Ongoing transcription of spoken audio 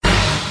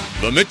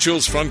The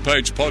Mitchell's Front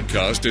Page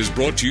podcast is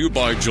brought to you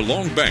by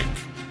Geelong Bank.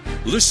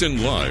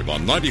 Listen live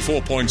on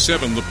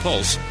 94.7 The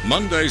Pulse,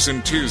 Mondays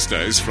and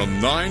Tuesdays from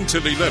 9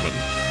 till 11.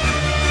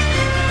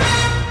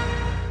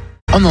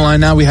 On the line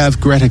now we have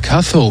Greta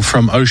Cuthell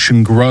from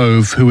Ocean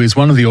Grove, who is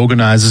one of the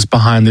organisers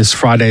behind this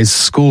Friday's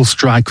School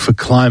Strike for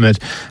Climate.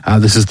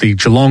 This is the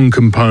Geelong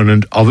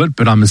component of it,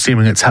 but I'm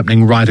assuming it's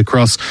happening right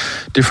across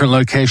different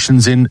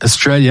locations in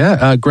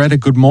Australia. Greta,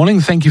 good morning.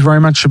 Thank you very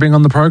much for being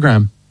on the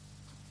program.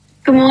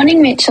 Good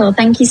morning, Mitchell.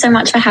 Thank you so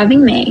much for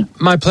having me.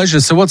 My pleasure.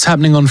 So what's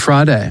happening on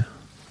Friday?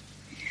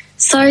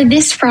 So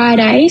this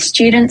Friday,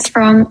 students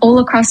from all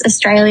across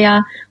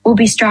Australia will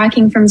be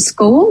striking from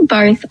school,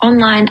 both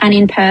online and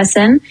in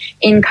person,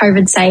 in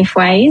COVID-safe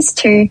ways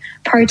to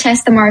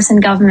protest the Morrison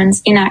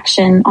government's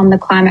inaction on the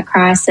climate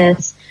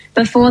crisis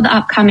before the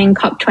upcoming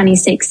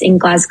COP26 in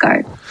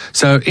Glasgow.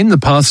 So in the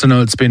past, I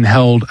know it's been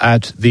held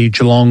at the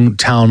Geelong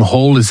Town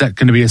Hall. Is that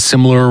going to be a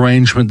similar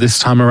arrangement this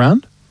time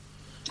around?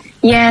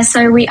 Yeah,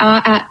 so we are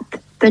at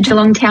the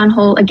Geelong Town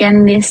Hall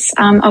again this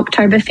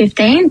October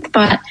 15th,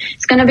 but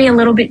it's going to be a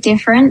little bit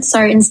different.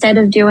 So instead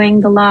of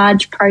doing the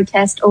large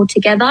protest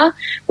altogether,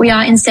 we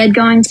are instead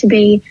going to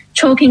be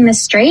chalking the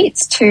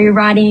streets to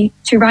write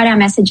our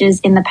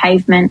messages in the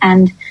pavement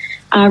and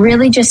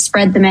really just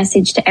spread the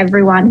message to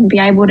everyone and be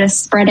able to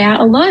spread out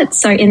a lot.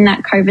 So in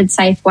that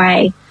COVID-safe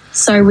way,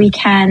 so we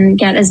can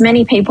get as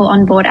many people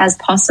on board as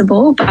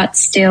possible, but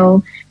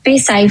still be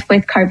safe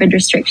with COVID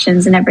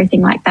restrictions and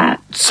everything like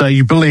that. So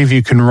you believe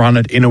you can run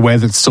it in a way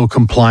that's still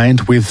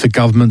compliant with the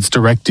government's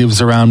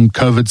directives around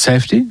COVID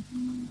safety?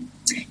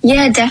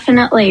 Yeah,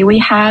 definitely. We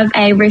have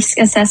a risk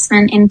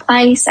assessment in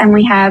place and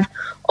we have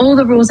all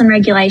the rules and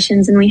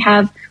regulations, and we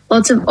have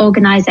lots of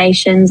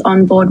organisations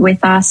on board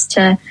with us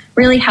to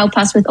really help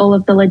us with all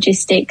of the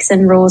logistics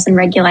and rules and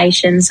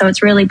regulations. So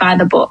it's really by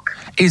the book.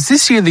 Is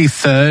this year the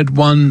third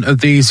one of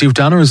these you've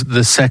done, or is it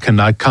the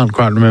second? I can't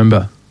quite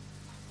remember.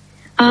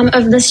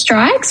 Of the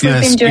strikes,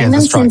 yes, we've been doing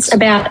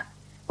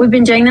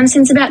them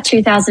since about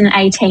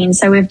 2018.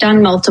 So we've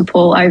done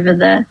multiple over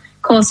the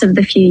course of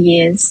the few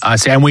years. I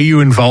see. And were you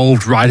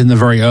involved right in the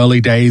very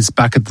early days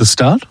back at the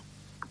start?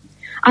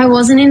 I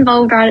wasn't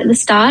involved right at the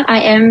start. I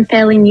am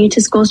fairly new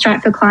to School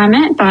Strike for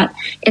Climate, but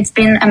it's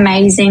been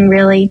amazing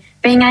really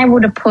being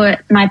able to put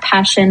my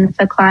passion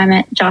for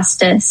climate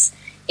justice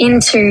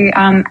into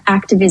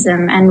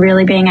activism and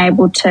really being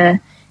able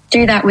to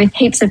do that with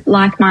heaps of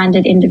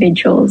like-minded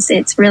individuals.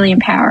 It's really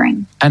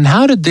empowering. And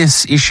how did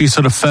this issue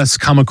sort of first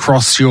come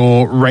across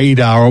your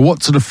radar, or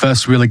what sort of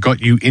first really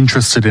got you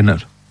interested in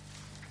it?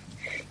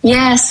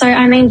 Yeah, so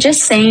I mean,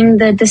 just seeing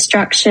the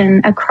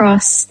destruction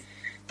across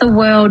the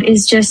world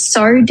is just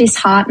so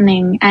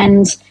disheartening,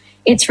 and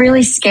it's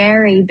really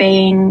scary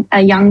being a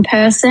young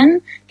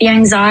person. The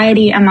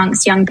anxiety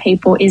amongst young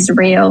people is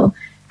real.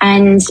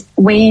 And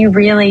we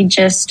really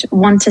just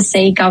want to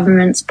see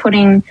governments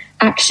putting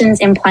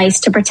actions in place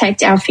to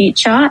protect our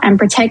future and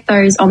protect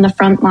those on the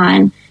front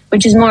line,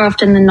 which is more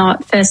often than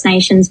not First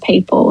Nations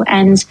people.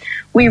 And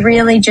we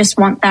really just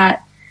want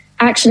that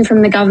action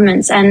from the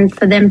governments and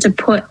for them to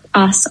put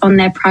us on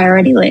their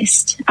priority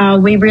list.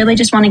 We really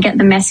just want to get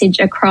the message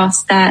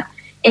across that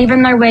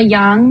even though we're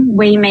young,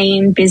 we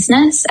mean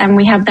business and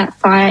we have that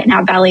fire in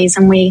our bellies,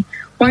 and we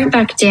won't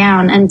back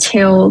down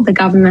until the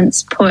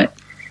governments put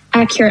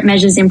accurate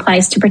measures in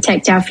place to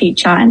protect our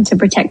future and to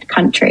protect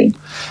country.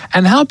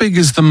 And how big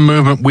is the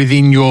movement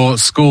within your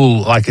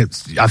school? I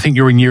think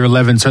you're in year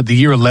 11, so at the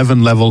year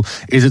 11 level,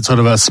 is it sort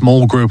of a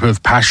small group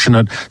of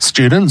passionate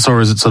students,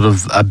 or is it sort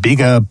of a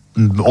bigger,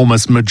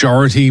 almost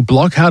majority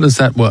block? How does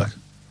that work?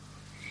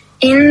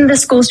 In the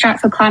School Strike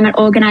for Climate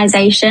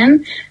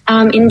organisation,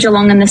 in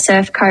Geelong and the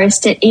Surf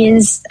Coast, it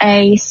is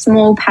a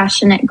small,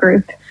 passionate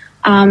group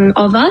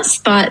of us,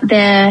 but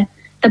the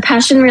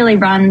passion really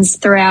runs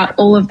throughout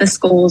all of the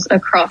schools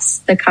across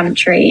the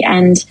country,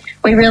 and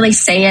we really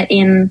see it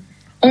in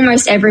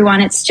almost everyone.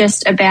 It's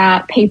just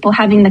about people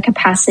having the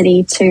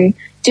capacity to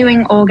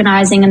doing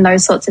organising and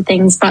those sorts of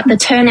things, but the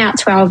turnout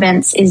to our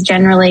events is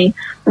generally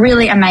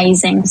really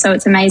amazing. So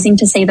it's amazing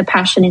to see the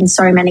passion in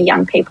so many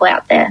young people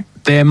out there.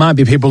 There might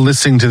be people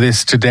listening to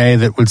this today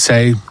that would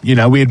say, you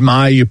know, we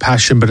admire your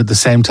passion, but at the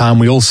same time,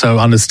 we also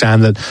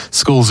understand that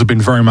schools have been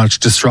very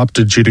much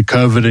disrupted due to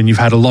COVID, and you've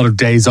had a lot of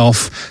days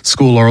off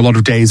school or a lot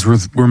of days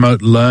with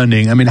remote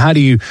learning. I mean, how do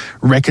you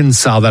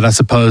reconcile that? I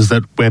suppose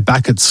that we're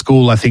back at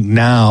school, I think,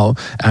 now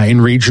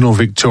in regional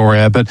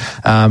Victoria, but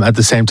at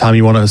the same time,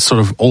 you want to sort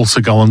of also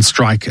go on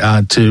strike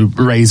to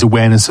raise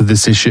awareness of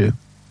this issue.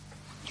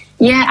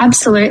 Yeah,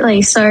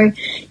 absolutely. So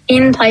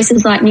in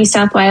places like New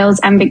South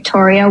Wales and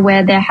Victoria,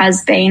 where there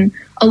has been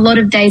a lot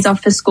of days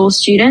off for school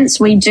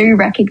students, we do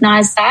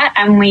recognise that,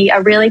 and we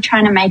are really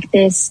trying to make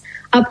this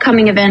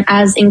upcoming event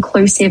as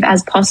inclusive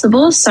as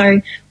possible.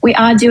 So we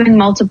are doing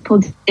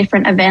multiple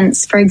different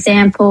events. For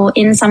example,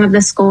 in some of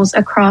the schools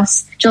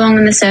across Geelong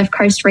and the Surf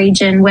Coast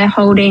region, we're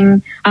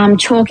holding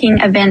chalking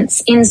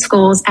events in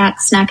schools at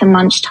snack and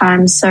lunch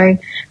time. So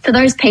for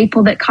those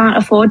people that can't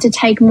afford to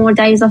take more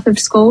days off of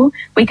school,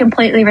 we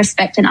completely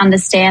respect and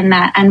understand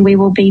that, and we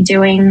will be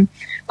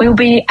we'll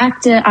be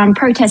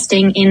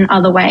protesting in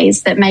other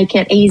ways that make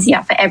it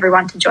easier for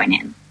everyone to join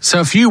in. So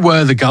if you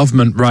were the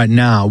government right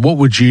now, what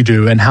would you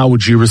do and how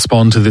would you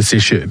respond to this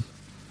issue?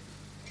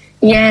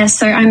 Yeah,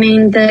 so I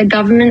mean, the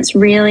governments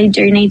really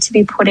do need to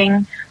be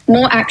putting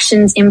more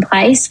actions in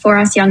place for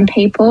us young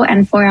people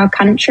and for our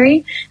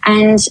country.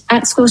 And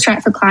at School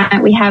Strike for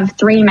Climate, we have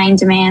three main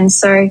demands.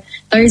 So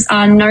those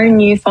are no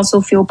new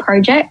fossil fuel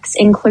projects,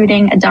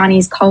 including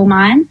Adani's coal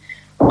mine,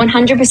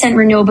 100%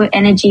 renewable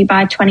energy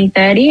by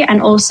 2030,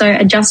 and also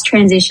a just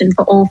transition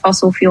for all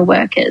fossil fuel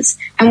workers.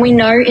 And we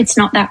know it's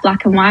not that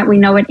black and white. We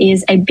know it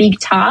is a big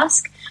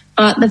task,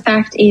 but the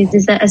fact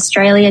is that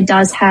Australia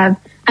does have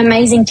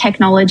amazing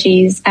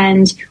technologies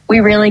and we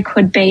really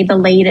could be the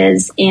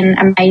leaders in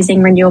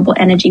amazing renewable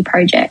energy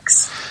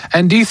projects.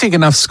 And do you think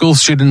enough school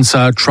students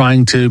are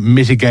trying to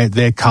mitigate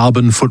their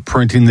carbon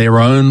footprint in their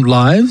own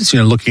lives? You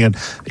know, looking at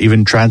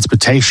even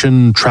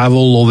transportation,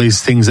 travel, all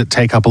these things that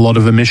take up a lot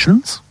of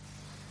emissions?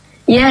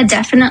 Yeah,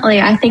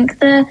 definitely. I think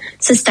the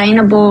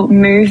sustainable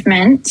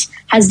movement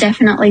has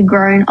definitely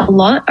grown a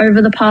lot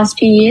over the past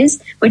few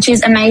years, which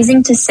is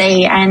amazing to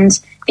see. And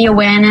the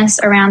awareness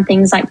around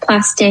things like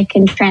plastic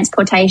and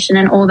transportation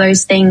and all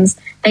those things,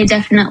 they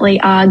definitely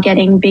are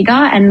getting bigger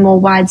and more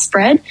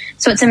widespread.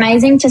 So it's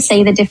amazing to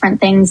see the different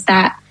things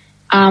that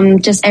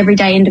just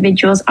everyday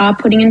individuals are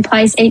putting in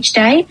place each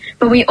day.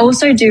 But we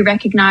also do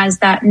recognise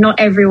that not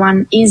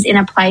everyone is in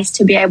a place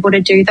to be able to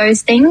do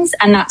those things.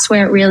 And that's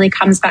where it really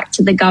comes back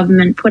to the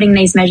government putting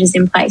these measures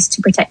in place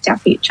to protect our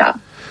future.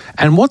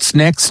 And what's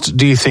next,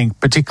 do you think,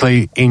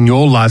 particularly in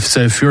your life?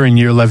 So if you're in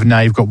year 11 now,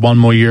 you've got one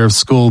more year of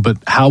school, but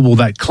how will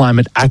that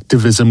climate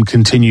activism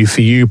continue for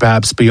you,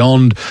 perhaps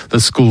beyond the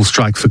School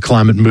Strike for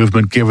Climate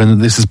movement, given that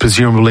this is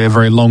presumably a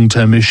very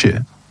long-term issue?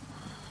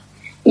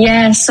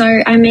 Yeah, so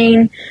I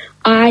mean,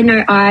 I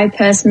know I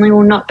personally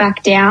will not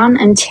back down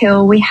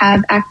until we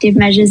have active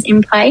measures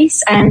in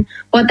place. And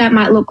what that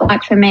might look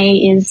like for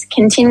me is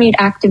continued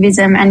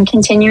activism and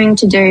continuing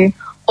to do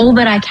all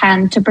that I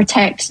can to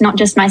protect not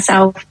just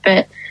myself,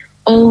 but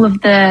all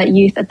of the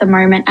youth at the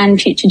moment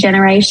and future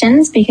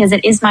generations, because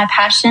it is my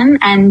passion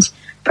and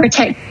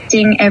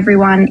protecting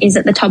everyone is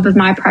at the top of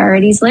my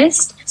priorities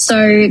list.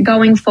 So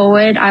going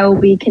forward, I will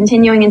be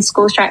continuing in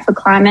School Strike for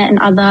Climate and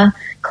other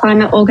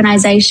climate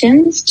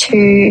organisations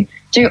to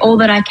do all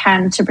that I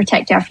can to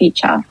protect our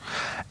future.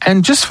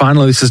 And just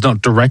finally, this is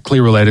not directly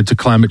related to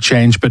climate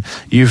change, but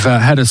you've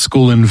had a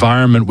school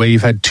environment where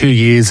you've had 2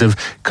 years of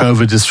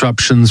COVID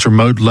disruptions,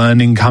 remote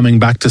learning, coming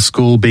back to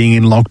school, being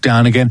in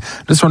lockdown again.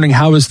 Just wondering,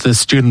 how is the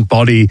student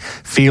body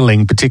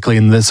feeling, particularly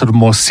in the sort of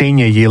more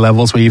senior year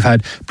levels where you've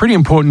had pretty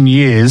important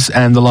years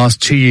and the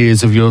last 2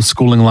 years of your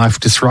schooling life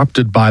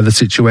disrupted by the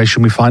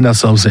situation we find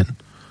ourselves in?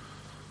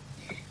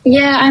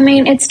 Yeah, I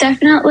mean, it's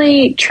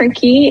definitely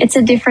tricky. It's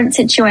a different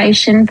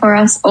situation for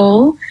us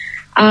all.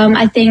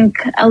 I think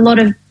a lot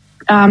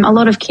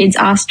of kids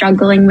are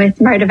struggling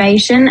with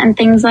motivation and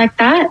things like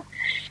that.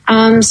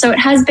 So it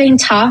has been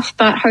tough,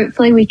 but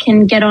hopefully we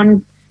can get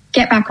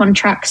back on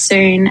track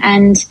soon.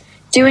 And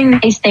doing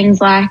these things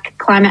like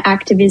climate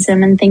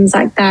activism and things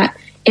like that,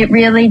 it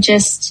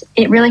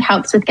really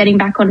helps with getting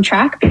back on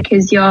track,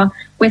 because you're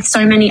with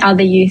so many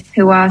other youth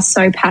who are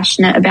so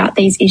passionate about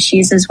these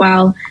issues as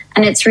well.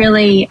 And it's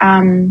really,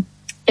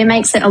 it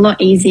makes it a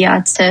lot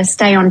easier to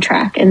stay on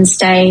track and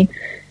stay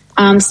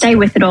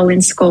with it all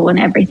in school and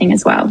everything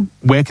as well.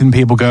 Where can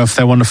people go if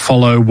they want to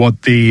follow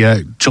what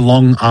the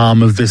Geelong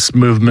arm of this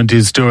movement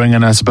is doing,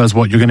 and I suppose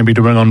what you're going to be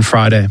doing on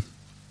Friday?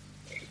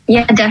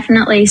 Yeah,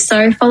 definitely.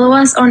 So follow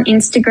us on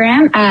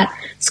Instagram at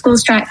School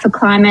Strike for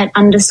Climate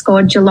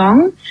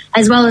 _Geelong,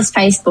 as well as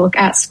Facebook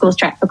at School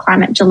Strike for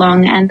Climate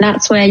Geelong. And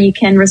that's where you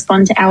can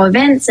respond to our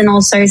events and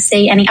also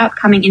see any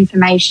upcoming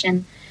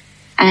information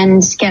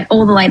and get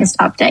all the latest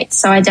updates.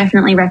 So I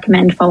definitely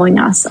recommend following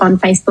us on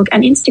Facebook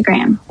and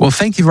Instagram. Well,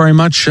 thank you very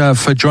much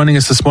for joining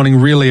us this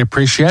morning. Really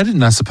appreciate it.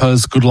 And I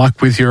suppose good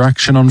luck with your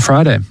action on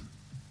Friday.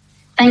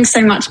 Thanks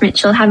so much,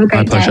 Mitchell. Have a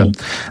great day. My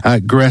pleasure.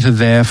 Greta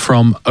there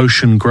from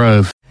Ocean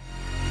Grove.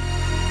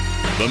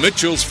 The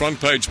Mitchell's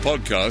Front Page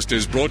podcast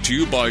is brought to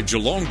you by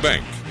Geelong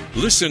Bank.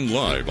 Listen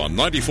live on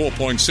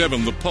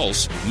 94.7 The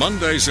Pulse,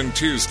 Mondays and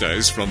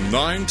Tuesdays from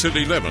 9 till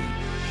 11.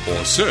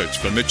 Or search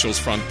for Mitchell's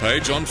Front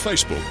Page on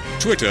Facebook,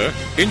 Twitter,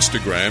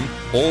 Instagram,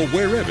 or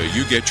wherever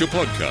you get your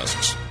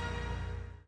podcasts.